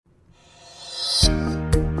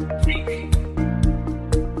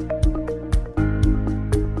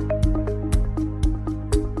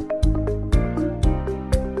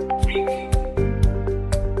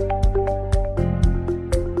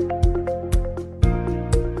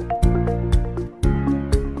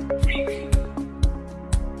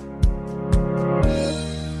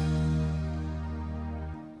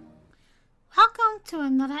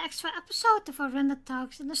extra episode of our Random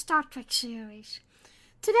Talks in the Star Trek series.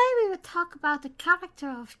 Today we will talk about the character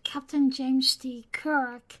of Captain James T.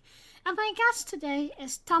 Kirk, and my guest today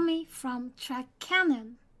is Tommy from Trek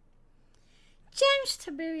Canon. James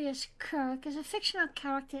Tiberius Kirk is a fictional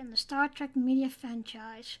character in the Star Trek media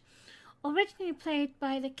franchise. Originally played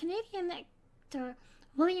by the Canadian actor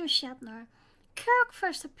William Shatner, Kirk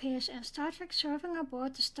first appears in Star Trek serving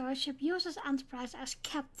aboard the starship USS Enterprise as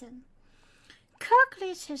captain. Kirk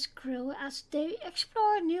leads his crew as they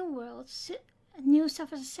explore new worlds, new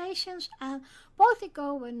civilizations, and boldly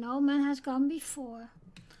go where no man has gone before.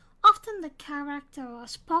 Often the character of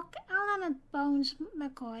Spock and Leonard Bones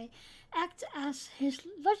McCoy act as his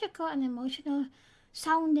logical and emotional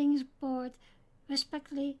sounding board,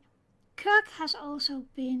 respectively. Kirk has also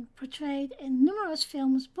been portrayed in numerous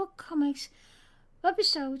films, book comics,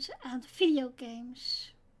 webisodes, and video games.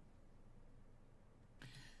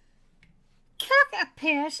 Kirk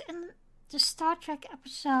appears in the Star Trek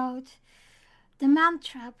episode The Man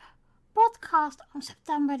Trap, broadcast on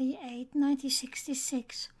September 8,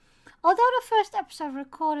 1966. Although the first episode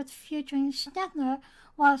recorded featuring Shatner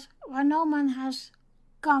was Where No Man Has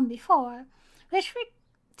Gone Before, which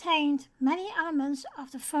retained many elements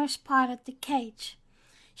of the first pilot, The Cage.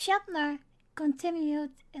 Shatner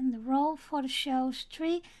continued in the role for the show's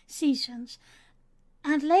 3 seasons,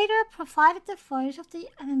 and later provided the voice of the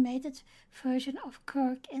animated version of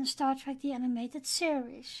Kirk in Star Trek The Animated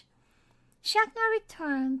Series. Shatner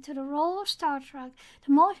returned to the role of Star Trek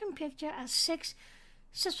the motion picture as 6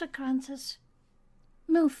 subsequent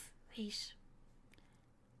movies.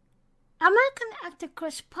 American actor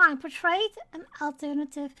Chris Pine portrayed an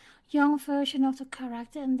alternative young version of the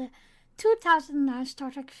character in the 2009 Star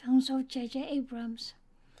Trek films of J.J. Abrams.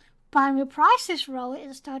 Pine reprised his role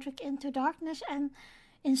in Star Trek Into Darkness and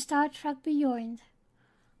in Star Trek Beyond.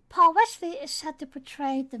 Paul Wesley is set to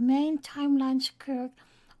portray the main timeline's Kirk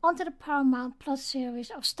onto the Paramount Plus series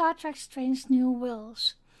of Star Trek Strange New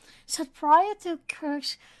Worlds, set prior to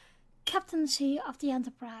Kirk's captaincy of the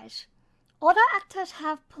Enterprise. Other actors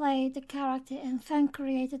have played the character in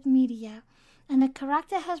fan-created media, and the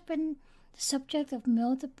character has been the subject of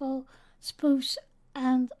multiple spoofs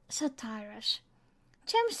and satires.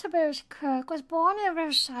 James Tiberius Kirk was born in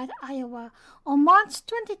Riverside, Iowa on March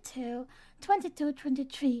 22,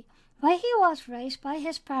 2223, where he was raised by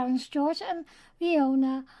his parents George and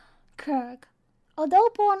Fiona Kirk. Although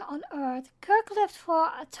born on Earth, Kirk lived for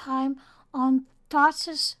a time on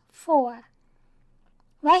Tarsus 4,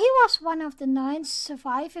 where he was one of the 9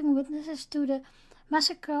 surviving witnesses to the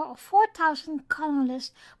massacre of 4,000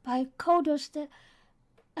 colonists by Codus the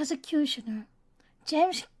Executioner.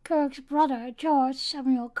 James Kirk's brother, George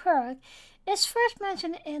Samuel Kirk, is first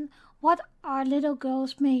mentioned in What Are Little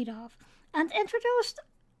Girls Made Of, and introduced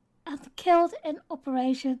and killed in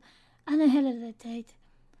Operation Annihilate,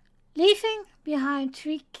 leaving behind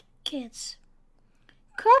 3 kids.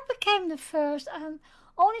 Kirk became the first and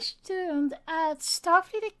only student at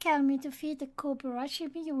Starfleet Academy to feat the Kobayashi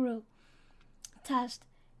Maru test,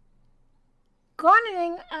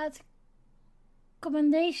 garnering a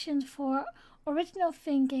commendation for original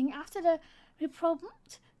thinking after the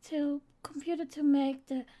reprompt to computer to make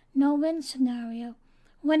the no-win scenario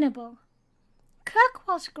winnable. Kirk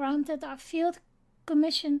was granted a field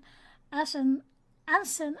commission as an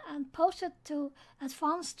ensign and posted to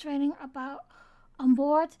advanced training on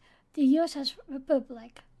board the USS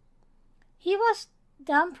Republic. He was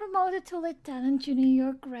then promoted to lieutenant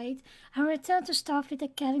junior grade and returned to Starfleet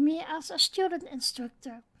Academy as a student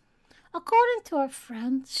instructor. According to a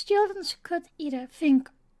friend, students could either think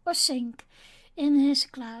or sink in his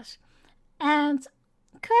class, and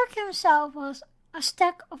Kirk himself was a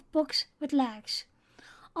stack of books with legs.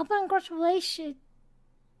 Upon graduation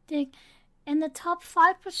in the top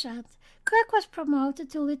 5%, Kirk was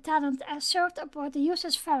promoted to lieutenant and served aboard the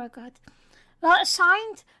USS Farragut. While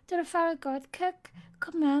assigned to the Farragut, Kirk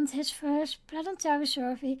commanded his first planetary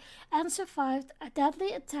survey and survived a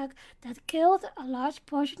deadly attack that killed a large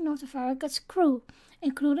portion of the Farragut's crew,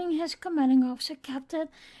 including his commanding officer, Captain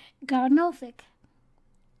Garnovic.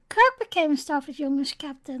 Kirk became Starfleet's youngest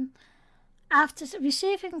captain after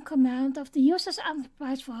receiving command of the USS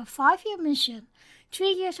Enterprise for a 5-year mission,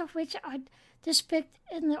 3 years of which are depicted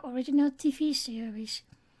in the original TV series.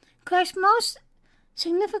 Kirk's most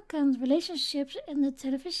significant relationships in the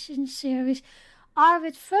television series are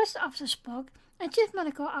with First Officer Spock and Chief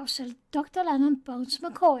Medical Officer Dr. Leonard Bones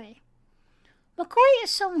McCoy. McCoy is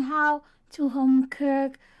somehow to whom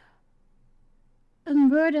Kirk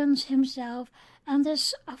unburdens himself and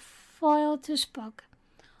is a foil to Spock.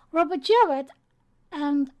 Robert Jewett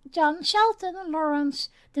and John Shelton Lawrence,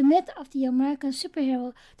 The Myth of the American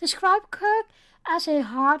Superhero, describe Kirk as a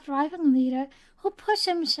hard-driving leader who pushed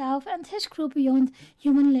himself and his crew beyond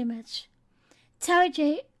human limits. Terry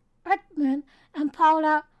J. Redmond and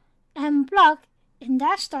Paula M. Block, in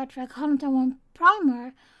their Star Trek 101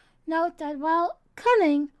 primer, note that while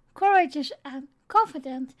cunning, courageous, and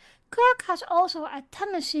confident, Kirk has also a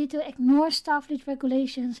tendency to ignore Starfleet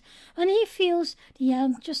regulations when he feels the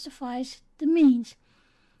end justifies the means.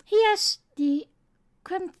 He is the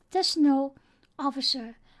quintessential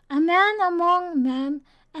officer, a man among men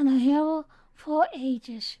and a hero for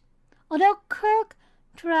ages. Although Kirk,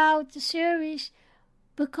 throughout the series,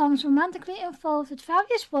 becomes romantically involved with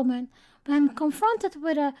various women, when confronted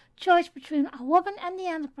with a choice between a woman and the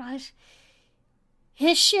Enterprise,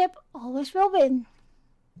 his ship always will win.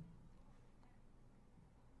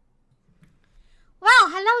 Well,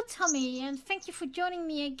 hello Tommy, and thank you for joining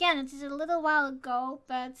me again. It is a little while ago,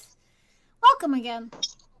 but welcome again.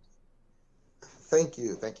 Thank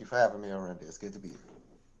you. Thank you for having me on, Randy. It's good to be here.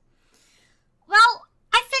 Well,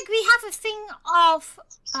 I think we have a thing of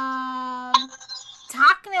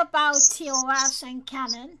talking about TOS and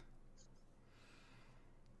canon.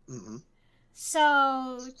 Mm-hmm.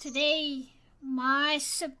 So today my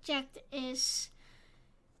subject is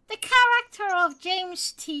the character of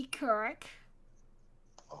James T. Kirk.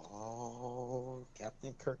 Oh,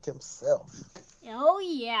 Captain Kirk himself. Oh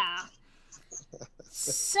yeah.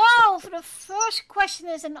 So for the first question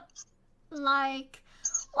is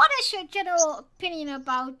what is your general opinion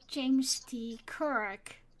about James T.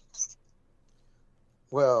 Kirk?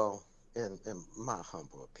 Well, in my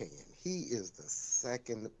humble opinion, he is the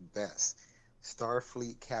second best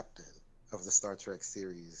Starfleet captain of the Star Trek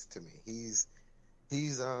series to me. He's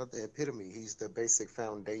the epitome. He's the basic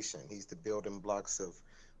foundation. He's the building blocks of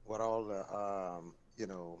what all the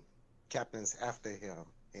captains after him,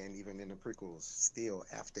 and even in the prequels, still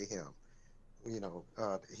after him.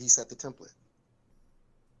 He set the template.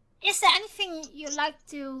 Is there anything you'd like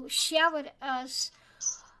to share with us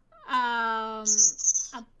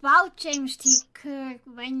about James T. Kirk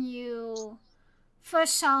when you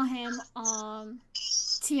first saw him on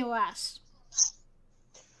TOS?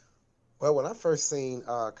 Well, when I first seen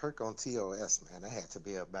Kirk on TOS, man, I had to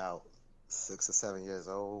be about 6 or 7 years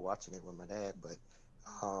old watching it with my dad. But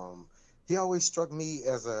he always struck me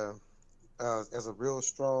as a real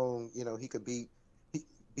strong. He could beat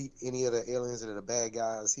any of the aliens or the bad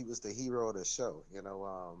guys. He was the hero of the show.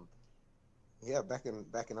 Back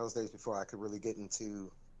in those days before I could really get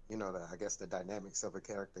into the dynamics of a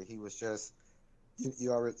character. He was just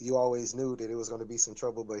you always knew that it was going to be some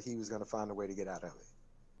trouble, but he was going to find a way to get out of it.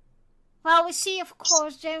 Well, we see, of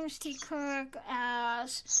course, James T. Kirk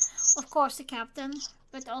as, of course, the captain,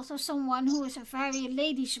 but also someone who is a very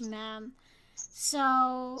ladies' man.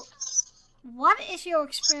 So, what is your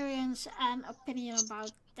experience and opinion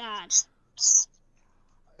about that?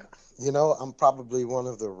 I'm probably one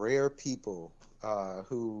of the rare people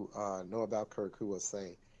who know about Kirk who will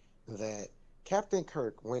say that Captain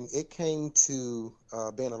Kirk, when it came to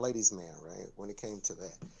being a ladies' man, right? When it came to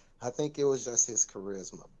that, I think it was just his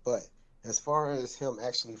charisma. But as far as him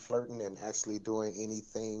actually flirting and actually doing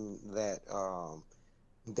anything that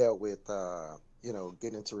dealt with,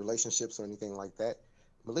 getting into relationships or anything like that,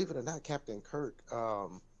 believe it or not, Captain Kirk,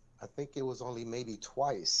 I think it was only maybe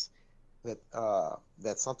twice that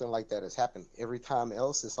something like that has happened. Every time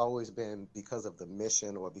else, it's always been because of the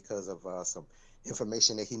mission or because of some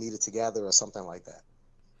information that he needed to gather or something like that.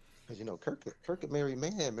 Because Kirk a married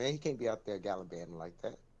man, he can't be out there gallivanting like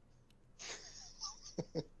that.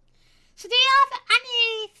 So, do you have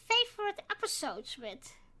any favorite episodes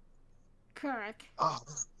with Kirk? Oh,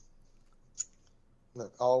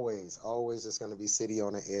 look, always it's going to be City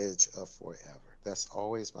on the Edge of Forever. That's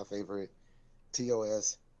always my favorite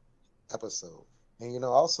TOS episode. And I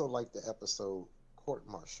also like the episode Court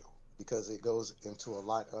Martial because it goes into a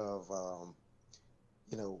lot of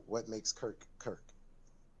what makes Kirk Kirk.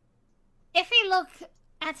 If we look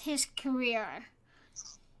at his career,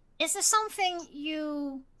 is there something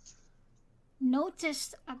you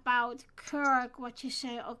noticed about Kirk, what you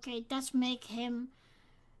say, okay, that's make him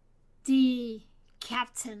the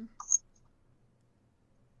captain?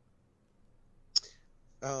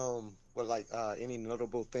 Well, like any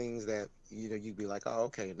notable things that you'd be like, oh,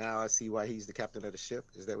 okay, now I see why he's the captain of the ship.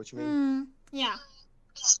 Is that what you mean? Yeah.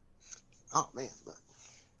 Oh man, look.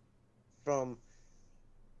 From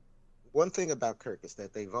one thing about Kirk is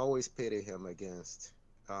that they've always pitted him against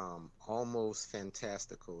almost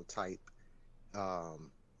fantastical type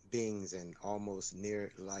beings and almost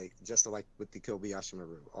near just like with the Kobayashi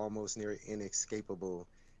Maru, almost near inescapable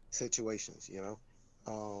situations.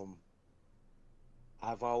 Um,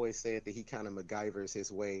 I've always said that he kind of MacGyvers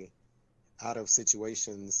his way out of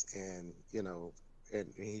situations, and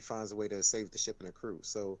and he finds a way to save the ship and the crew.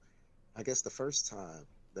 So I guess the first time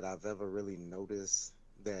that I've ever really noticed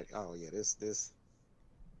that, oh yeah, this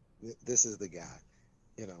is the guy.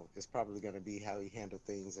 It's probably going to be how he handled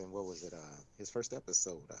things in, what was it, his first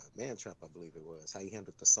episode, Man Trap, I believe it was, how he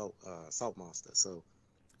handled the salt monster. So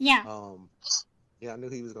Yeah. um, yeah, I knew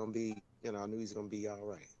he was going to be, I knew he was going to be all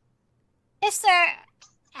right. Is there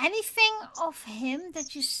anything of him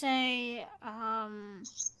that you say,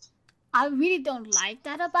 I really don't like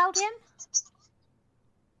that about him?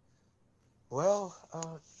 Well,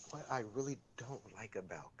 what I really don't like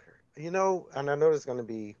about Kirk, and I know it's going to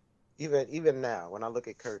be, even now when I look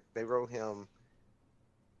at Kirk, they wrote him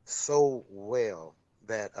so well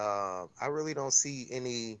that I really don't see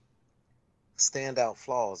any standout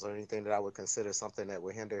flaws or anything that I would consider something that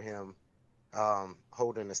would hinder him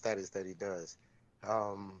holding the status that he does.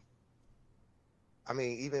 Um, I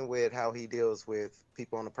mean, even with how he deals with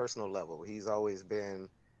people on a personal level, he's always been,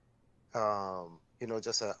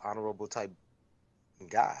 just an honorable type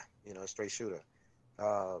guy, a straight shooter.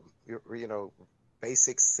 You know,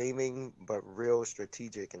 basic seeming, but real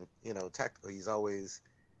strategic and, tactical. He's always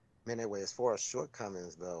been that way. As far as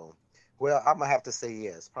shortcomings, though, well, I'm gonna have to say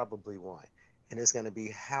yes, probably one, and it's gonna be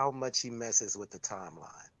how much he messes with the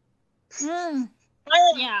timeline. Mm,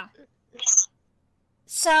 yeah.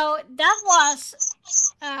 So that was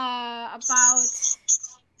about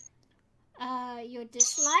your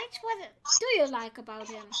dislikes. What do you like about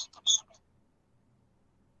him?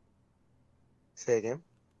 Say again.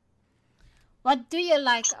 What do you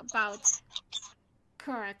like about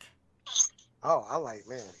Kirk? Oh, I like,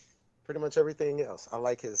 man, pretty much everything else. I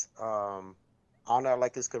like his honor. I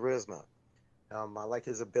like his charisma. I like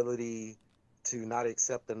his ability to not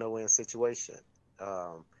accept the no-win situation.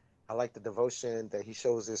 Um, I like the devotion that he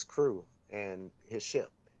shows his crew and his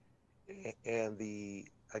ship, and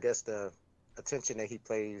I guess, the attention that he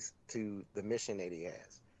plays to the mission that he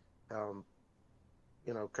has. Um,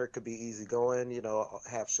 Kirk could be easygoing,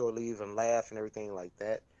 have short leave and laugh and everything like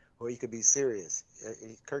that, or he could be serious.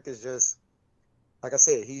 Kirk is just, like I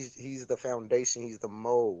said, he's the foundation. He's the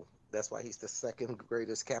mold. That's why he's the second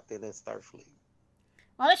greatest captain in Starfleet.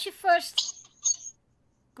 What is your first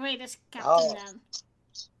greatest captain Oh, then?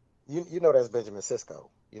 you know that's Benjamin Sisko.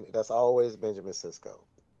 That's always Benjamin Sisko.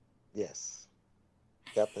 Yes,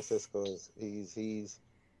 Captain Sisko is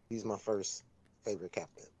he's my first favorite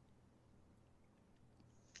captain.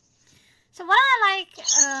 So what I like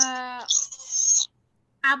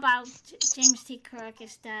about James T. Kirk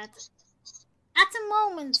is that at the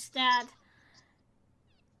moments that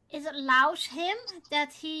it allows him,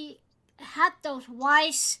 that he had those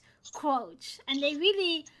wise quotes, and they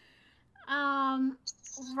really um,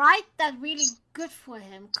 write that really good for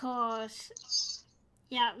him. Cause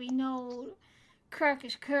yeah, we know Kirk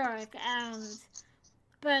is Kirk, and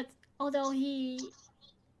but although he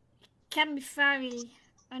can be very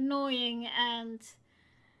annoying,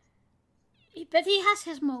 but he has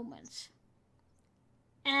his moments.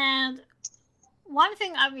 And one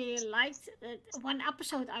thing I really liked, one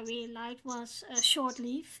episode I really liked was Short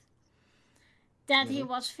Leave, that he Hmm.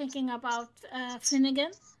 was thinking about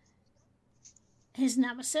Finnegan, his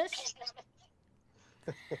nemesis,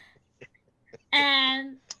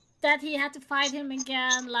 and that he had to fight him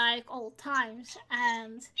again like old times.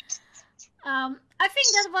 And I think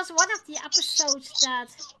that was one of the episodes that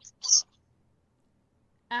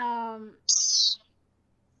um,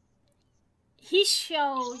 he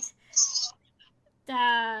showed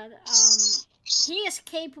that he is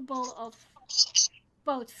capable of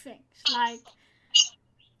both things, like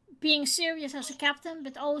being serious as a captain,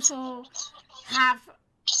 but also have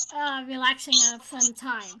a relaxing and fun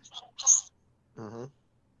time. Hmm.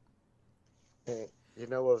 And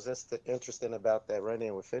what was interesting about that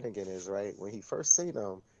run-in with Finnegan is, right, when he first seen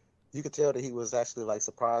him, you could tell that he was actually like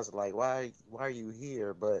surprised, like, why are you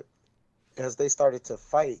here? But as they started to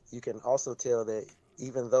fight, you can also tell that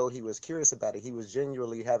even though he was curious about it, he was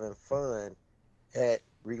genuinely having fun at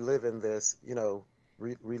reliving this,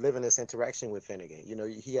 reliving this interaction with Finnegan.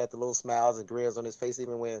 He had the little smiles and grins on his face,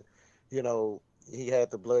 even when, you know, he had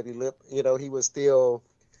the bloody lip. He was still,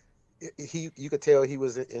 you could tell he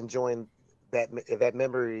was enjoying that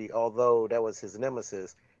memory, although that was his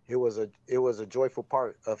nemesis. It was a joyful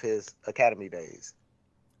part of his academy days.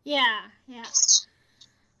 Yeah, yeah.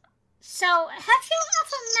 So, have you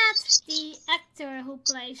ever met the actor who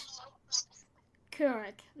plays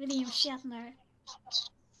Kirk, William Shatner?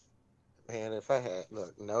 And if I had,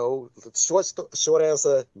 look, no, short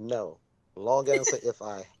answer, no. Long answer, if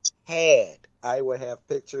I I would have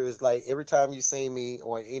pictures like every time you see me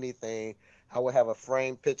on anything, I would have a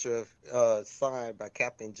framed picture of signed by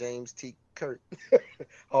Captain James T. Kirk.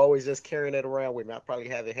 Always just carrying it around with me. I probably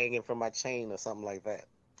have it hanging from my chain or something like that.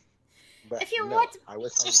 But If you no, would, I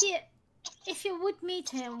wish I. if you would meet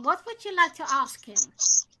him, what would you like to ask him?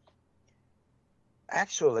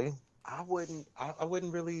 Actually, I wouldn't. I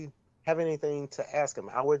wouldn't really have anything to ask him.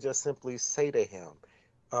 I would just simply say to him,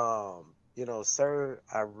 sir,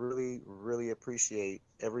 I really, really appreciate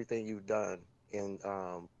everything you've done in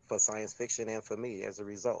for science fiction and for me as a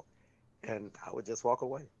result. And I would just walk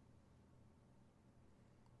away.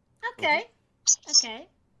 Hmm. Okay, okay.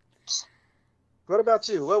 What about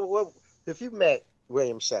you? What if you met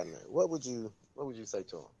William Shatner? What would you say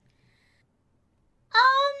to him?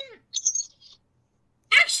 Um,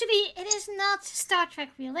 Actually, it is not Star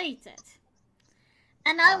Trek related.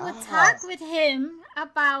 And I would Ah, talk with him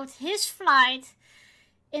about his flight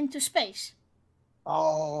into space.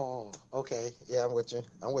 oh, okay. Yeah, I'm with you.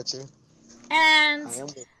 I'm with you. I And am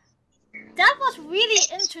with. that was really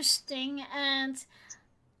interesting. And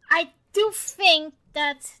I do think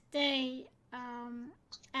that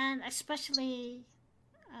and especially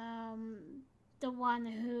um, the one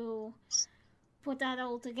who put that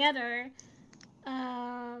all together,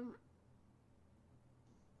 um,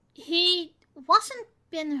 he wasn't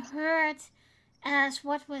been heard as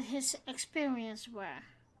what his experience were.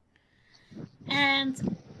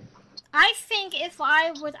 And I think if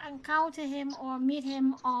I would encounter him or meet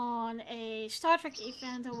him on a Star Trek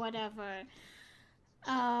event or whatever,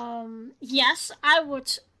 yes, I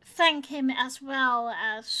would thank him as well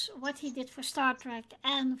as what he did for Star Trek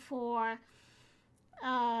and for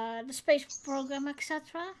the space program,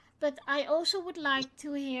 etc. But I also would like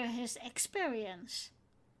to hear his experience.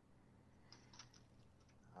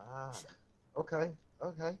 Ah, okay,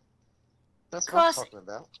 okay. That's what I'm Cause talking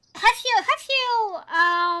about. have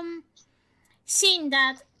you seen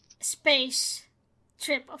that space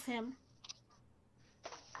trip of him?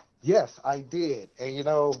 Yes, I did. And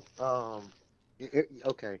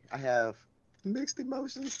okay, I have mixed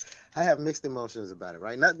emotions. I have mixed emotions about it,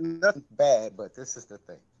 right? Nothing bad, but this is the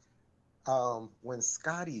thing. When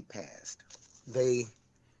Scotty passed, they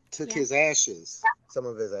took Yeah. his ashes, some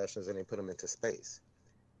of his ashes, and they put them into space.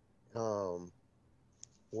 Um,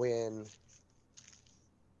 when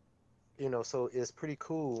so it's pretty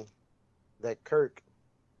cool that Kirk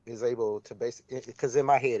is able to basically, because in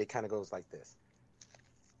my head it kind of goes like this.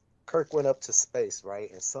 Kirk went up to space,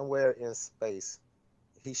 right? And somewhere in space,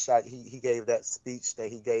 he gave that speech that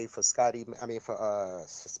he gave for Scotty, I mean for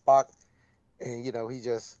Spock, and he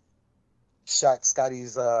just shot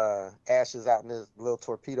Scotty's ashes out in this little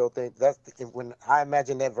torpedo thing. When I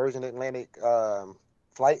imagine that Virgin Atlantic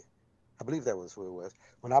flight. I believe that was who it was.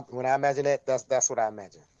 When I imagine that, that's what I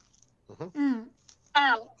imagine. Hmm. Mm.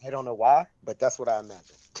 I don't know why, but that's what I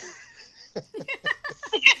imagine.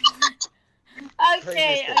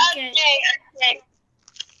 Craziest Okay, thing. okay.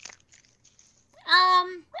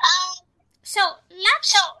 Um, so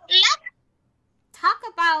let's talk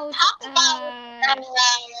about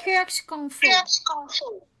Kirk's Kung Fu.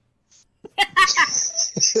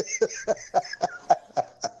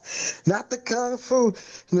 Not the kung fu.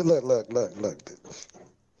 Look.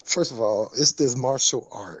 First of all, it's this martial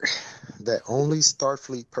art that only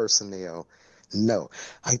Starfleet personnel know.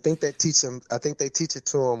 I think they teach it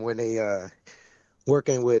to them when they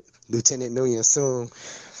working with Lieutenant Nguyen Soon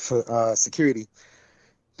for security.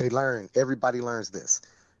 Everybody learns this.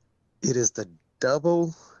 It is the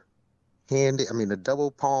double handed, I mean the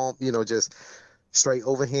double palm, just straight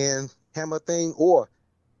overhand hammer thing, or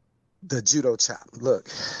the judo chop. Look,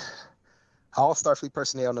 all Starfleet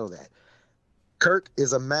personnel know that. Kirk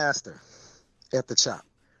is a master at the chop.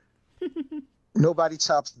 Nobody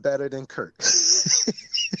chops better than Kirk.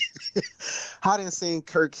 I didn't see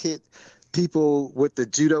Kirk hit people with the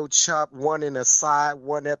judo chop, one in the side,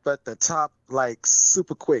 one up at the top, like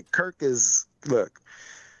super quick. Kirk is, look,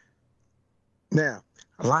 now,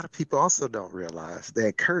 a lot of people also don't realize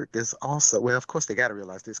that Kirk is also, well, of course they got to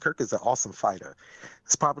realize this. Kirk is an awesome fighter.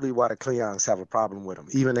 It's probably why the Klingons have a problem with him,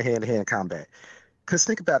 even in hand-to-hand combat. Because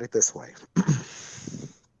think about it this way.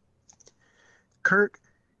 Kirk,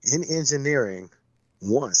 in engineering,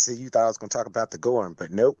 once, see, you thought I was going to talk about the Gorn,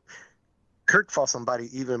 but nope. Kirk fought somebody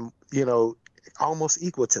even, almost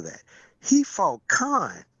equal to that. He fought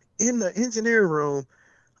Khan in the engineering room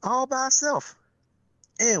all by himself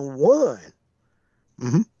and won.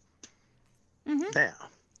 Hmm. Mm-hmm.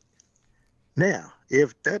 Now,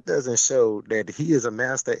 if that doesn't show that he is a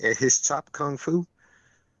master at his chop kung fu,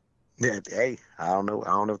 then hey, I don't know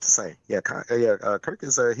what to say. Yeah, Kirk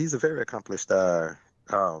is he's a very accomplished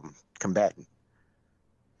combatant.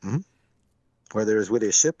 Hmm. Whether it's with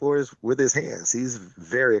his ship or with his hands, he's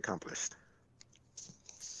very accomplished.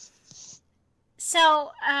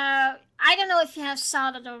 So, I don't know if you have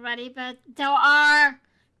saw that already, but there are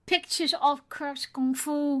pictures of Kirk's Kung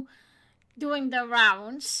Fu doing the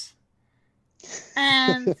rounds.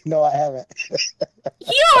 And No, I haven't.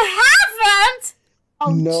 you haven't?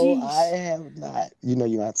 Oh, No, jeez. I have not. You know,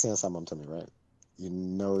 you're gonna have to send some of them to me, right? You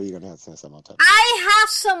know, you're gonna have to send some of them to me. I have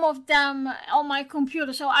some of them on my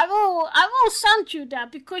computer, so I will send you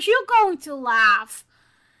that because you're going to laugh.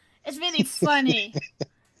 It's really funny.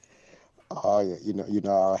 Oh yeah,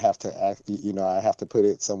 I have to act. I have to put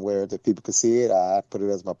it somewhere that people can see it. I put it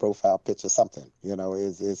as my profile picture, something.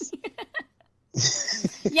 Is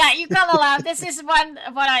Yeah, you're gonna laugh. This is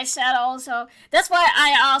what I said also. That's why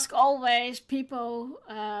I ask always people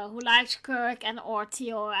who likes Kirk and or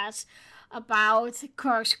TOS about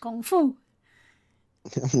Kirk's Kung Fu.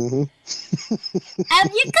 Mhm.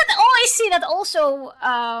 And you can always see that also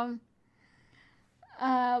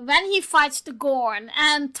when he fights the Gorn.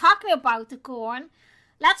 And talking about the Gorn,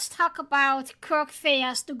 let's talk about Kirk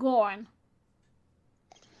Thea's the Gorn.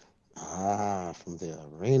 From the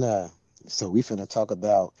arena. So we finna talk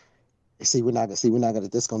about. We're not gonna.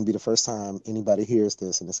 This is gonna be the first time anybody hears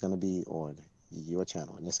this, and it's gonna be on your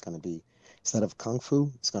channel, and it's gonna be instead of Kung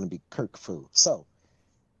Fu, it's gonna be Kirk Fu. So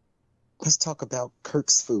let's talk about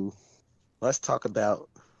Kirk's Fu. Let's talk about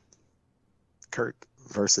Kirk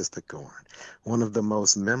versus the Gorn. One of the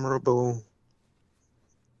most memorable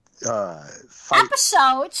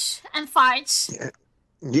Episodes and fights.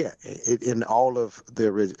 Yeah, in all of the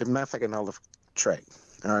original. Matter of fact, in all of Trek.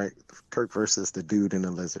 All right, Kirk versus the dude in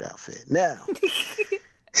the lizard outfit. Now,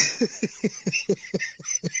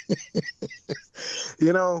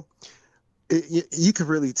 you know, you could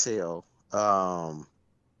really tell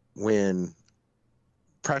when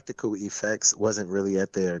practical effects wasn't really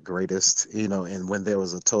at their greatest, and when there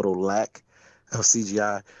was a total lack of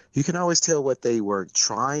CGI. You can always tell what they were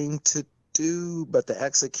trying to do, but the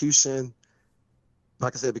execution,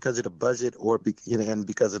 like I said, because of the budget and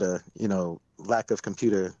because of the, lack of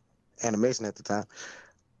computer animation at the time,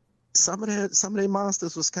 some of the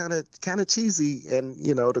monsters was kind of cheesy. And,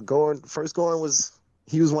 the first Gorn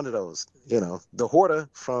he was one of those, the Hoarder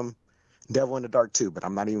from Devil in the Dark 2, but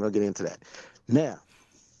I'm not even gonna get into that. Now,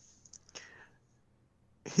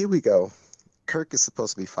 here we go. Kirk is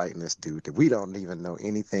supposed to be fighting this dude that we don't even know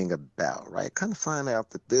anything about, right? Kind of find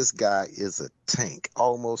out that this guy is a tank,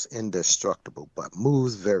 almost indestructible, but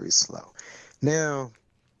moves very slow. Now,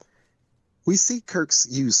 we see Kirk's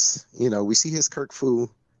use, we see his Kirk Fu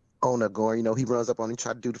on a Gorn. He runs up on him,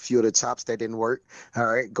 try to do the few of the chops that didn't work. All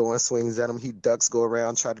right, Gorn swings at him. He ducks, go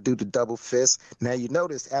around, try to do the double fist. Now, you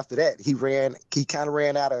notice after that, he kind of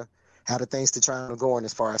ran out of things to try on Gorn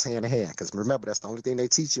as far as hand to hand. Because remember, that's the only thing they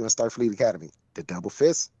teach you in Starfleet Academy. The double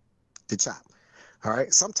fist, the chop. All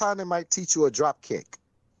right. Sometimes they might teach you a drop kick.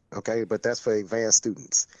 Okay. But that's for advanced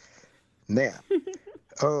students. Now,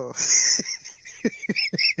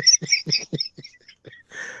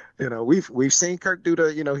 we've seen Kirk do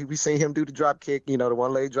we've seen him do the drop kick, the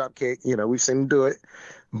one leg drop kick, we've seen him do it.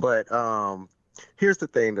 But here's the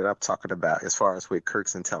thing that I'm talking about as far as with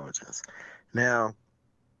Kirk's intelligence. Now,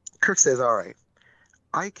 Kirk says, all right,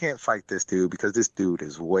 I can't fight this dude because this dude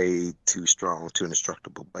is way too strong, too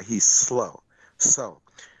indestructible, but he's slow. So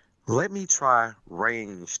let me try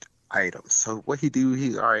ranged items. So what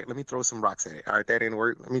all right, let me throw some rocks at it. All right, that didn't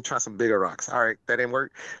work. Let me try some bigger rocks. All right, that didn't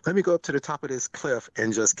work. Let me go up to the top of this cliff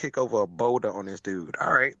and just kick over a boulder on this dude.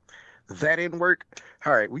 All right, that didn't work.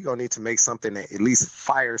 All right, we're going to need to make something that at least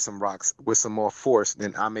fires some rocks with some more force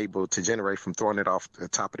than I'm able to generate from throwing it off the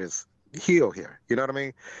top of this hill here. You know what I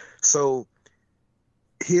mean? So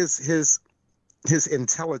his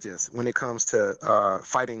intelligence when it comes to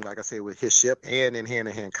fighting, like I said, with his ship and in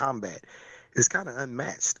hand-to-hand combat is kind of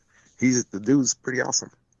unmatched. The dude's pretty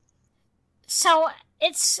awesome. So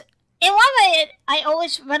it's in one way. I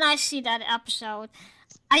always, when I see that episode,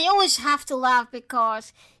 I always have to laugh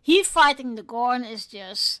because he fighting the Gorn is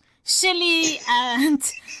just silly and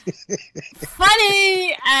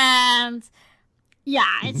funny and. Yeah,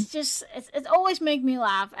 it's just it always makes me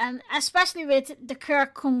laugh, and especially with the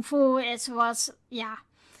Kirk Kung Fu, it's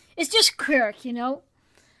just Kirk,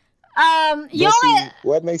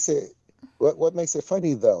 What makes it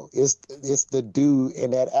funny though is the dude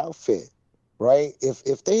in that outfit, right?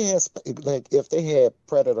 If they had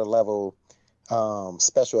Predator level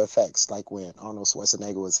special effects like when Arnold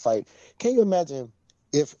Schwarzenegger was fight, can you imagine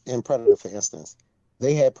if in Predator, for instance,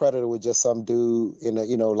 they had Predator with just some dude in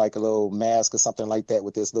like a little mask or something like that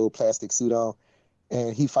with this little plastic suit on,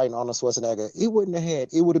 and he fighting Arnold Schwarzenegger,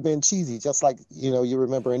 it would have been cheesy, just like you're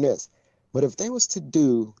remembering this. But if they was to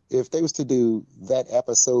do that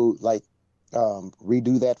episode, like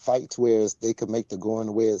redo that fight to where they could make the going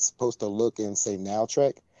the way it's supposed to look and say now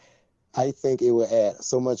Trek, I think it would add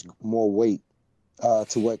so much more weight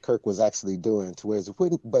to what Kirk was actually doing, to where it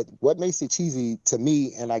wouldn't. But what makes it cheesy to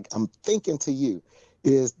me, and I'm thinking to you,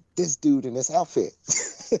 is this dude in this outfit.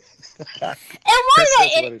 And one way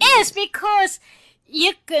it is because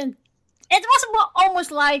you can. It was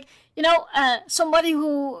almost like somebody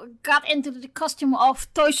who got into the costume of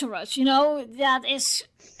Toys R Us. That is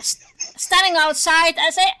standing outside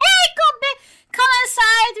and say, "Hey, come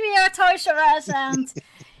inside. We are Toys R Us," and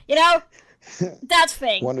that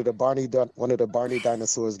thing. One of the Barney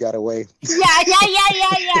dinosaurs got away. Yeah.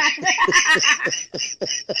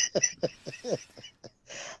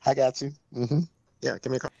 I got you. Mm-hmm. Yeah,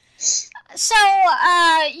 give me a call. So,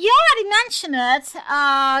 you already mentioned it,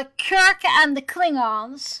 Kirk and the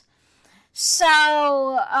Klingons. So,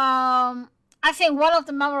 I think one of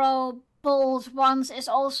the memorable ones is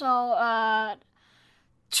also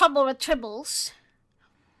Trouble with Tribbles.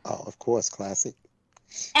 Oh, of course, classic.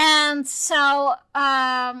 And so,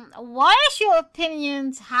 what is your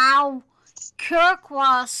opinion how Kirk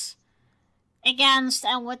was against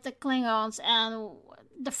and with the Klingons and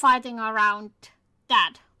the fighting around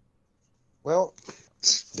that? Well,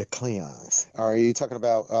 the Klingons. Are you talking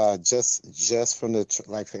about just from the,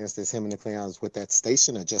 like, for instance, him and the Klingons with that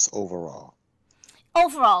station, or just overall?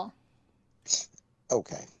 Overall.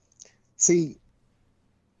 Okay. See,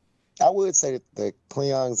 I would say that the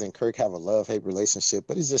Klingons and Kirk have a love-hate relationship,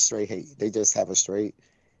 but it's just straight hate. They just have a straight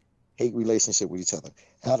hate relationship with each other.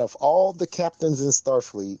 Out of all the captains in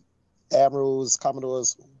Starfleet, admirals,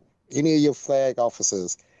 commodores, any of your flag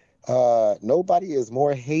officers, nobody is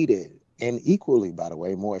more hated, and equally, by the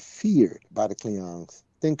way, more feared by the Klingons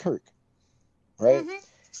than Kirk, right?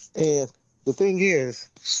 Mm-hmm. And the thing is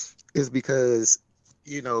because,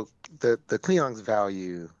 the Klingons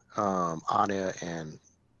value honor and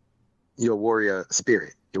your warrior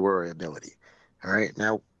spirit, your warrior ability. All right.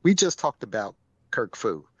 Now, we just talked about Kirk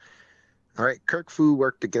Fu. All right. Kirk Fu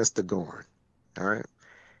worked against the Gorn. All right.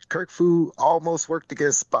 Kirk Fu almost worked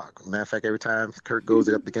against Spock. Matter of fact, every time Kirk goes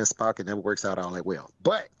up against Spock, it never works out all that well.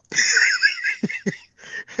 But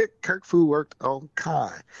Kirk Fu worked on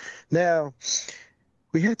Khan. Now,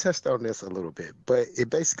 we had touched on this a little bit, but it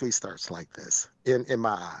basically starts like this in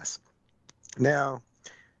my eyes. Now,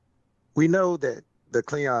 we know that the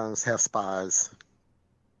Klingons have spies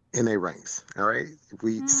in their ranks. All right,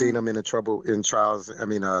 we've seen them in the Trouble with Tribbles.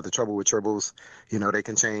 They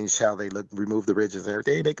can change how they look, remove the ridges and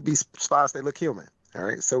everything. They could be spies. They look human. All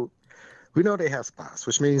right, so we know they have spies,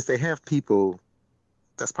 which means they have people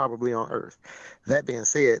that's probably on Earth. That being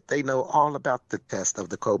said, they know all about the test of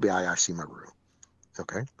the Kobayashi Maru.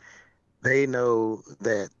 Okay, they know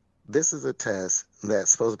that this is a test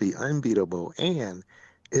that's supposed to be unbeatable, and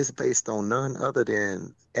it's based on none other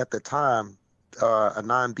than, at the time, a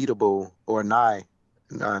non-beatable or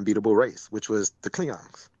non-beatable race, which was the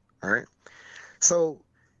Klingons. All right. So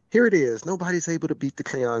here it is. Nobody's able to beat the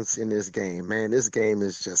Klingons in this game. Man, this game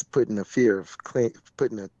is just putting the fear of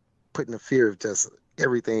just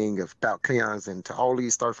everything about Klingons into all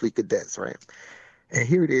these Starfleet cadets, right? And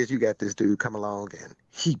here it is. You got this dude come along and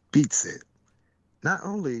he beats it. Not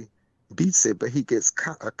only beats it, but he gets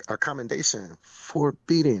a commendation for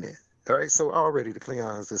beating it. All right, so already the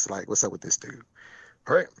Klingons is like, what's up with this dude?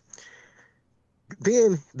 All right.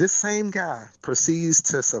 Then this same guy proceeds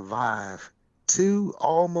to survive two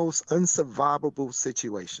almost unsurvivable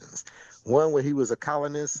situations. One where he was a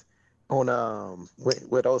colonist on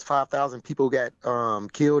where those 5,000 people got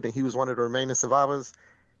killed, and he was one of the remaining survivors.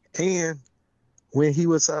 And when he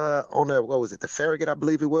was on the Farragut, I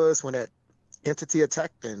believe it was, when that entity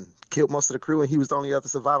attacked and killed most of the crew, and he was the only other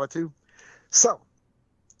survivor too. So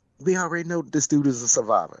we already know this dude is a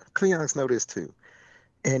survivor. Klingons know this too.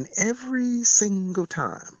 And every single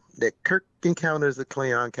time that Kirk encounters a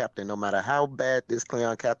Klingon captain, no matter how bad this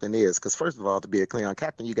Klingon captain is, because first of all, to be a Klingon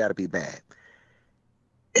captain, you got to be bad.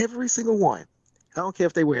 Every single one. I don't care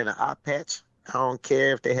if they were in an eye patch. I don't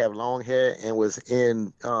care if they have long hair and was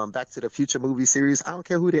in Back to the Future movie series. I don't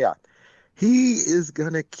care who they are. He is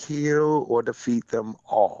going to kill or defeat them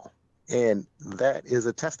all. And that is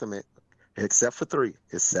a testament, except for three.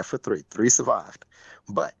 Three survived.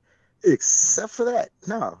 But except for that,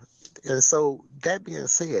 no. And so that being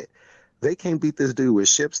said, they can't beat this dude with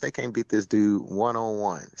ships. They can't beat this dude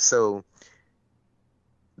one-on-one. So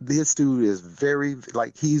this dude is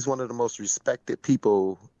he's one of the most respected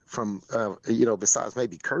people from, besides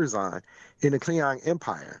maybe Curzon, in the Klingon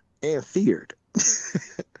Empire, and feared.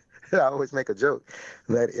 I always make a joke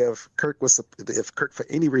that if Kirk for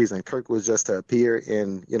any reason, Kirk was just to appear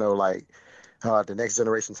in, like the next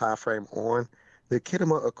generation time frame on, the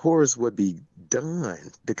Kittima Accords would be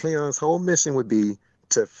done. The Klingons' whole mission would be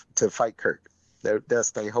to fight Kirk.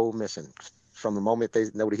 That's their whole mission from the moment they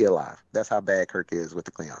know that he's alive. That's how bad Kirk is with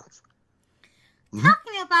the Klingons. Hmm.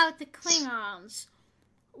 Talking about the Klingons,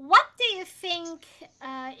 what do you think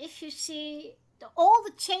if you see all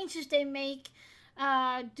the changes they make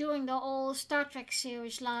during the old Star Trek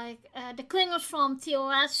series, like the Klingons from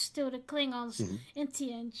TOS to the Klingons Hmm. in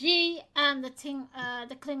TNG and the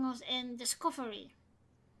Klingons in Discovery?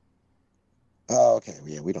 Oh, okay,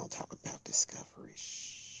 yeah, we don't talk about Discovery.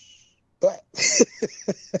 But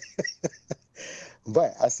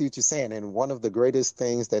but I see what you're saying, and one of the greatest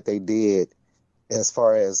things that they did as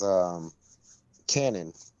far as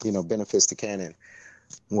canon, benefits to canon,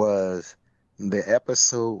 was the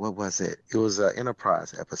episode. What was it? It was an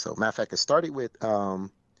Enterprise episode. Matter of fact, it started with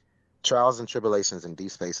Trials and Tribulations in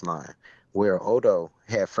Deep Space Nine, where Odo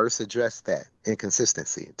had first addressed that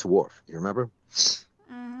inconsistency to Worf. You remember?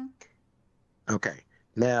 Mm-hmm. Okay.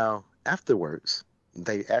 Now, afterwards,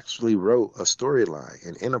 they actually wrote a storyline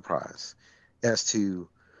in Enterprise as to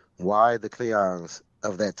why the Klingons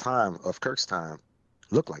of that time, of Kirk's time,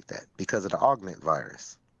 look like that because of the augment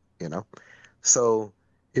virus, you know? So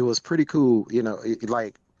it was pretty cool,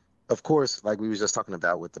 like, of course, like we was just talking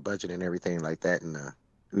about with the budget and everything like that. And,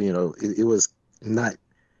 it was not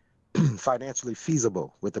financially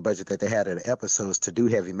feasible with the budget that they had at the episodes to do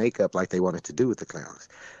heavy makeup like they wanted to do with the clowns.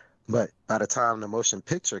 But by the time the motion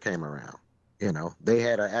picture came around, they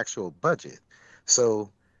had an actual budget.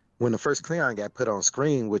 So when the first Cleon got put on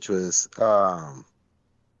screen, which was, what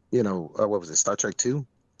was it, Star Trek 2?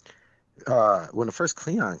 When the first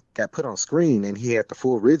Cleon got put on screen and he had the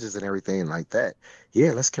full ridges and everything like that,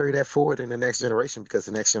 yeah, let's carry that forward in the next generation because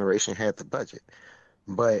the next generation had the budget.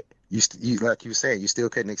 But you like you said, you still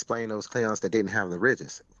couldn't explain those Cleons that didn't have the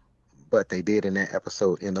ridges. But they did in that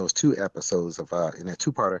episode, in those two episodes of in that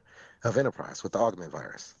two-parter of Enterprise with the augment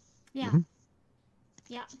virus. Yeah, Hmm.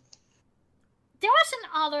 yeah. There was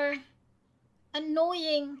another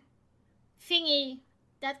annoying thingy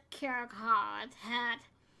that Kirk had,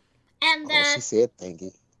 and Oh, she that said thank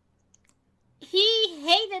you. he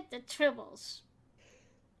hated the Tribbles. Do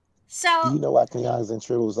So, you know why Klingons and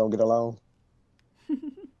Tribbles don't get along?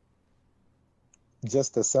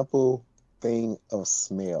 Just a simple thing of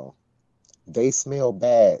smell. They smell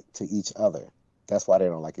bad to each other. That's why they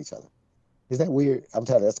don't like each other. Is that weird? I'm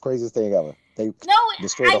telling you, that's the craziest thing ever. They no,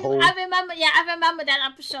 destroy the I whole. remember. Yeah, I remember that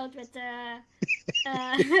episode with the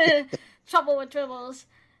uh, trouble with Tribbles,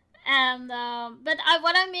 and but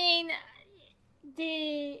what I mean,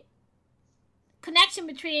 the connection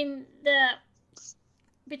between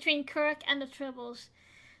Kirk and the Tribbles.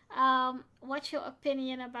 What's your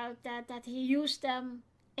opinion about that? That he used them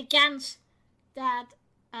against that?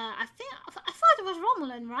 I thought it was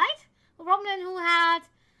Romulan, right? Romulan who had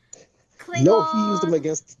No, he used them Klingon.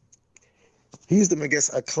 against. He used them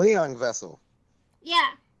against a Klingon vessel.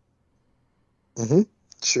 Yeah. Hmm.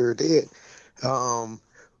 Sure did. Um,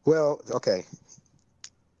 well, okay.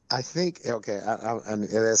 I think okay. And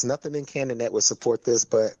there's nothing in canon that would support this,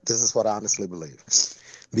 but this is what I honestly believe,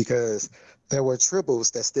 because there were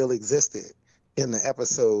tribbles that still existed in the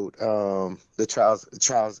episode, the trials,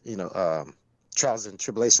 trials and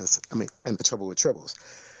tribulations. I mean, and the trouble with tribbles.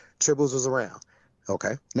 Tribbles was around.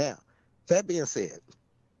 Okay. Now, that being said,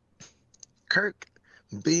 Kirk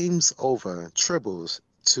beams over tribbles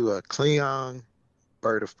to a Klingon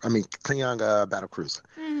battle cruiser.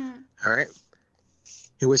 Mm-hmm. All right.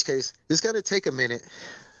 In which case, it's going to take a minute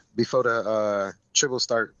before the tribbles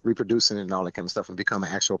start reproducing and all that kind of stuff and become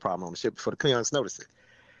an actual problem on the ship before the Klingons notice it.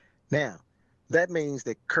 Now, that means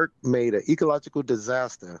that Kirk made an ecological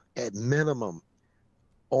disaster at minimum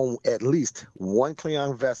on at least one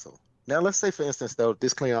Klingon vessel. Now, let's say, for instance, though,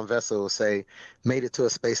 this Klingon vessel, say, made it to a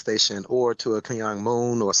space station or to a Klingon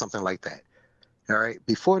moon or something like that. All right,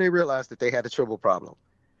 before they realized that they had a triple problem.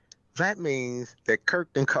 That means that Kirk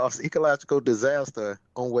then caused ecological disaster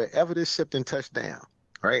on wherever this ship then touched down.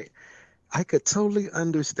 Right? I could totally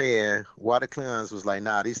understand why the Klingons was like,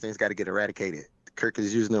 nah, these things got to get eradicated. Kirk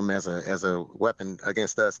is using them as a weapon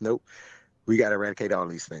against us. Nope, we got to eradicate all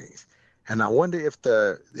these things. And I wonder if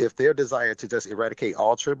their desire to just eradicate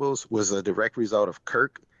all tribbles was a direct result of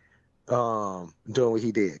Kirk doing what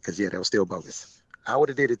he did. Because yeah, that was still bogus. I would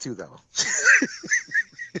have did it too, though.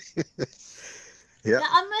 Yep. Yeah,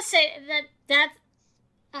 I must say that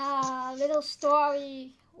little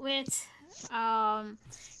story with um,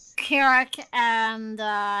 Kirk and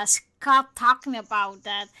Scott talking about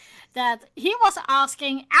that he was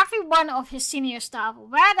asking every one of his senior staff,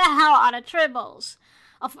 where the hell are the tribbles?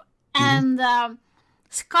 Mm-hmm. And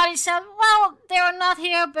Scotty said, well, they are not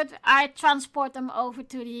here, but I transport them over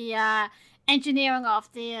to the engineering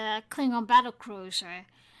of the Klingon battle cruiser.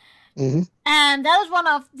 Mm-hmm. And that was one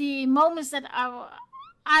of the moments that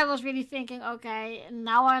I was really thinking, okay,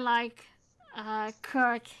 now I like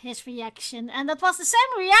Kirk, his reaction. And that was the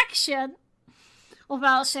same reaction,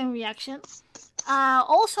 same reaction,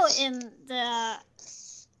 also in the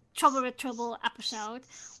Trouble with Trouble episode,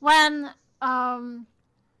 when,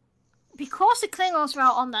 because the Klingons were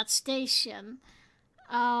on that station,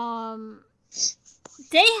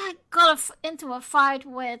 they got into a fight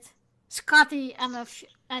with Scotty and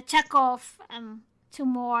Chekhov and two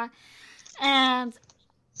more. And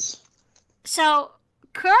so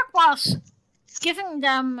Kirk was giving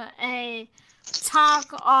them a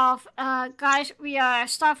talk of, guys, we are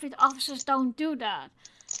Starfleet officers, don't do that.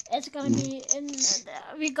 It's gonna be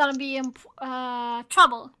we're gonna be in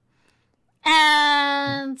trouble.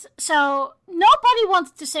 And so nobody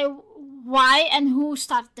wanted to say why and who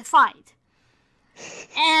started the fight.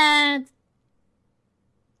 And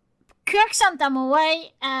Kirk sent them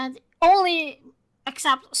away and only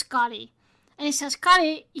except Scotty. And he says,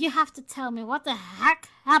 Scotty, you have to tell me what the heck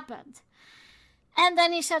happened. And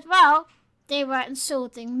then he said, well, they were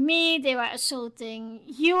insulting me, they were insulting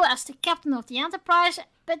you as the captain of the Enterprise,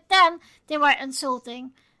 but then they were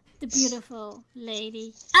insulting the beautiful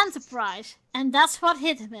lady Enterprise. And that's what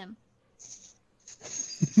hit him.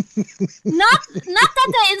 not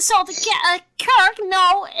that they insulted Kirk,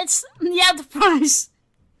 no, it's the Enterprise.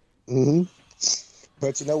 Mm-hmm.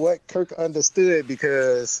 But you know what? Kirk understood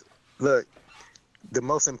because, look, the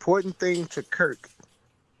most important thing to Kirk,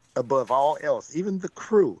 above all else, even the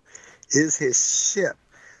crew, is his ship.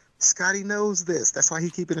 Scotty knows this. That's why he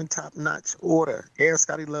keep it in top-notch order. And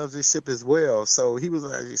Scotty loves his ship as well. So he was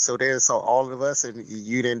like, so they insult all of us, and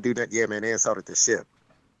you didn't do that? Yeah, man, they insulted the ship.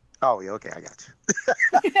 Oh, yeah, okay, I got you.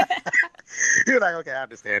 You're like, okay, I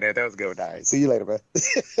understand that. That was good. All right, see you later, bro.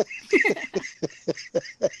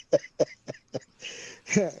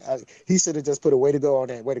 He should have just put a way to go on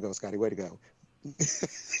that. Way to go, Scotty. Way to go.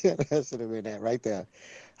 That should have been that right there.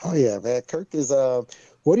 Oh yeah, man. Kirk is.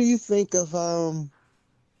 What do you think of? Let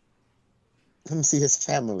me see his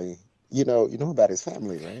family. You know about his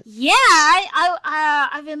family, right? Yeah,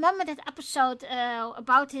 I remember that episode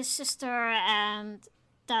about his sister, and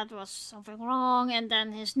that was something wrong, and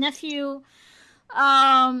then his nephew.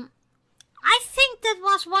 I think that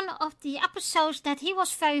was one of the episodes that he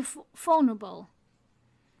was very vulnerable.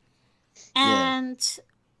 And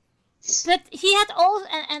but he had all,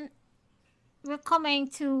 and we're coming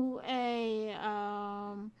to a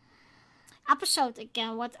episode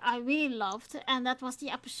again what I really loved, and that was the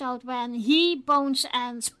episode when he, Bones,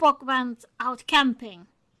 and Spock went out camping.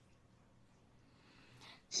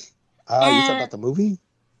 You talking about the movie?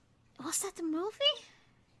 Was that the movie?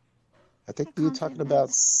 I think you're talking about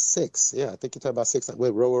 6. Yeah, I think you're talking about 6.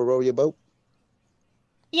 With row your boat.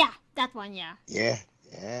 Yeah, that one. Yeah. Yeah,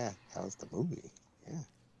 that was the movie. Yeah.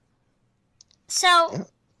 So,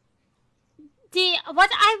 what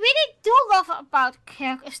I really do love about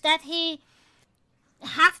Kirk is that he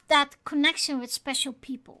have that connection with special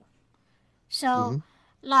people. So,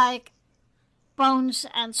 like Bones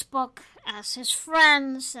and Spock as his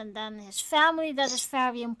friends, and then his family that is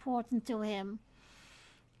very important to him.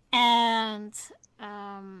 And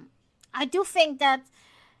I do think that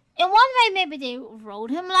in one way maybe they wrote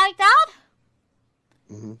him like that.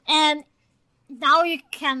 And now you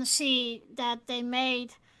can see that they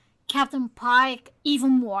made Captain Pike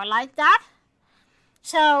even more like that.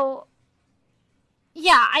 So,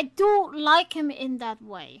 yeah, I do like him in that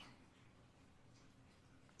way.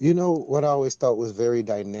 You know what I always thought was very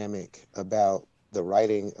dynamic about the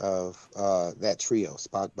writing of that trio,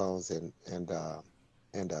 Spock, Bones, and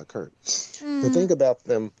Kirk. The thing about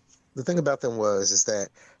them is that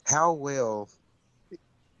how well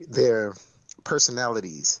their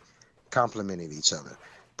personalities complemented each other.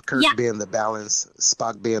 Kirk being the balance,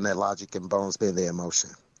 Spock being that logic, and Bones being the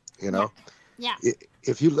emotion. You know,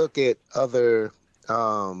 if you look at other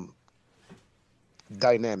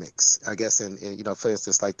dynamics, I guess, in for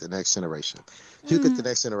instance, like the Next Generation. If you look at the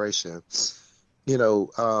Next Generation,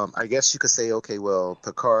 I guess you could say, okay, well,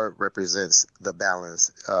 Picard represents the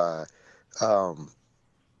balance.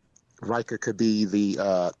 Riker could be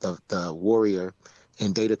the warrior,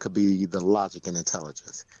 and Data could be the logic and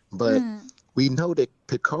intelligence. But we know that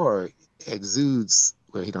Picard exudes.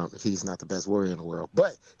 Well, he's not the best warrior in the world,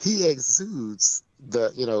 but he exudes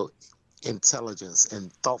intelligence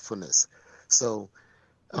and thoughtfulness. So,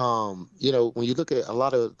 when you look at a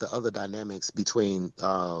lot of the other dynamics between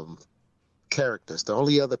characters, the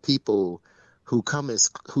only other people who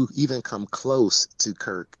even come close to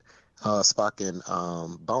Kirk, Spock, and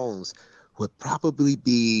Bones would probably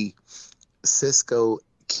be Cisco,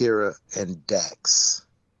 Kira, and Dax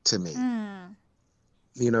to me. Mm.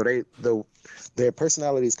 Their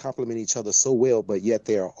personalities complement each other so well, but yet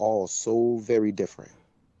they are all so very different.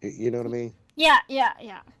 You know what I mean? Yeah, yeah,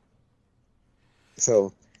 yeah.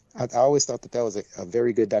 So I always thought that was a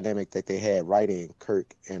very good dynamic that they had writing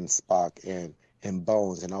Kirk and Spock and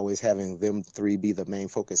Bones, and always having them three be the main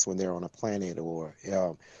focus when they're on a planet, or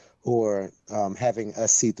having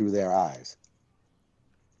us see through their eyes.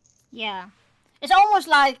 Yeah. It's almost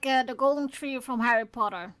like the golden tree from Harry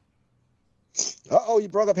Potter. Oh, you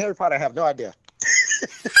brought up Harry Potter. I have no idea.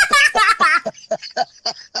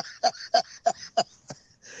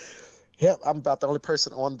 Yep, I'm about the only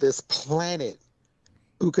person on this planet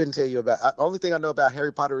who couldn't tell you about. The only thing I know about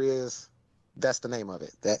Harry Potter is that's the name of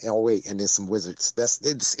it. Wait, and then some wizards.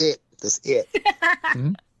 It's it. That's it.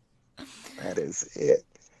 Mhm. That is it.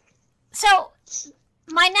 So,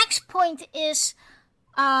 my next point is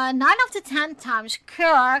 9 of the 10 times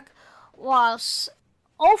Kirk was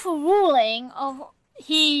overruling of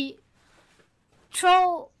he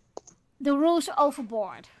threw the rules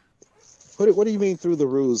overboard. What do you mean through the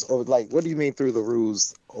rules? Or what do you mean through the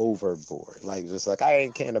rules overboard? Like, just like, I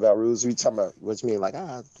ain't caring about rules. We talking about what you mean? Like,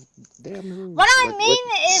 damn rules. What I mean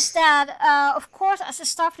is that, of course, as a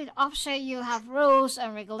Starfleet officer, you have rules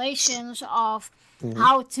and regulations of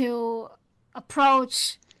how to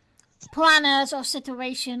approach planets or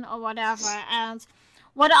situation or whatever. And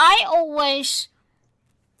what I always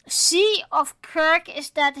see of Kirk is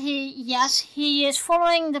that he is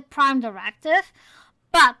following the Prime Directive,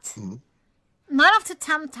 but 9 of the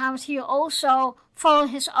 10 times he also follow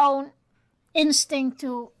his own instinct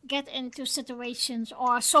to get into situations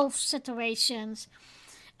or solve situations,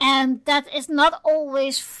 and that is not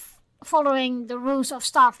always following the rules of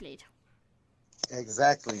Starfleet.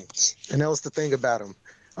 Exactly, and that was the thing about him.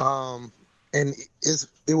 And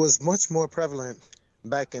it was much more prevalent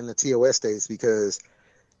back in the TOS days, because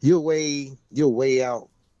you're way out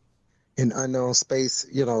in unknown space,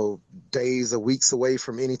 days or weeks away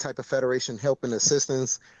from any type of Federation help and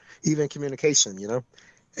assistance, even communication,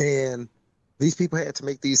 and these people had to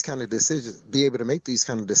make these kind of decisions, be able to make these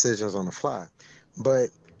kind of decisions on the fly. But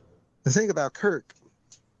the thing about Kirk,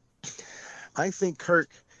 I think Kirk,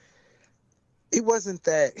 it wasn't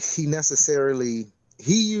that he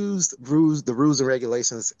used the rules and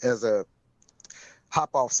regulations as a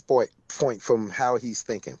hop off point from how he's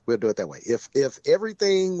thinking. We'll do it that way. If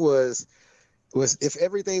everything was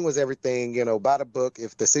everything, by the book,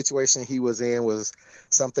 if the situation he was in was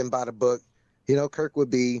something by the book, Kirk would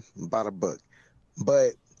be by the book.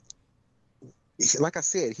 But like I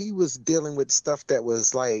said, he was dealing with stuff that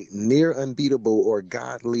was like near unbeatable or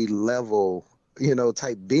godly level,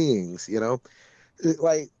 type beings,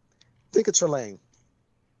 like, think of Trelane.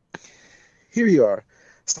 Here you are,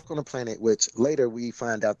 stuck on a planet, which later we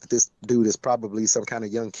find out that this dude is probably some kind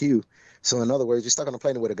of young Q. So in other words, you're stuck on a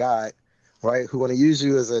planet with a guy, right, who want to use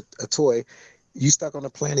you as a toy. You stuck on a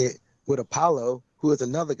planet with Apollo, who is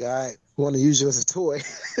another guy who want to use you as a toy.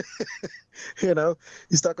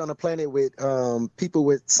 You stuck on a planet with people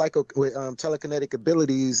with telekinetic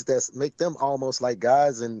abilities that make them almost like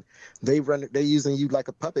gods, and they're using you like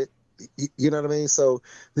a puppet. You know what I mean? So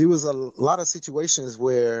there was a lot of situations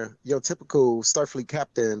where your typical Starfleet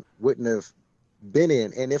captain wouldn't have been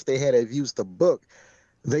in, and if they had used the book,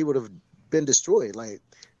 they would have been destroyed. Like,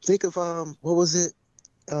 think of what was it?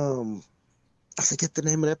 I forget the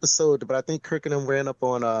name of the episode, but I think Kirk and them ran up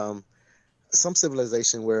on some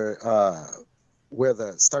civilization where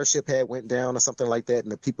the starship had went down or something like that,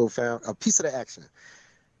 and the people found a piece of the action.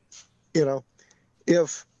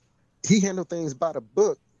 If he handled things by the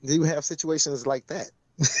book, you have situations like that.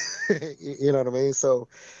 You know what I mean? So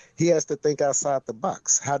he has to think outside the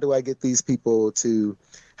box. How do I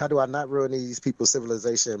not ruin these people's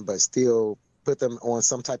civilization, but still put them on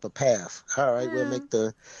some type of path? All right, we'll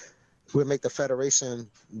make the Federation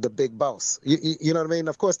the big boss. You know what I mean?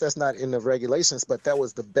 Of course, that's not in the regulations, but that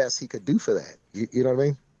was the best he could do for that. You know what I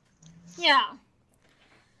mean? Yeah.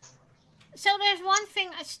 So there's one thing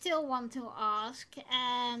I still want to ask,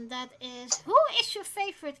 and that is, who is your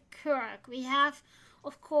favorite Kirk? We have,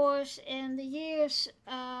 of course, in the years,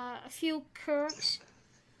 a few Kirks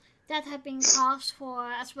that have been cast for,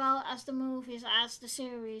 as well as the movies, as the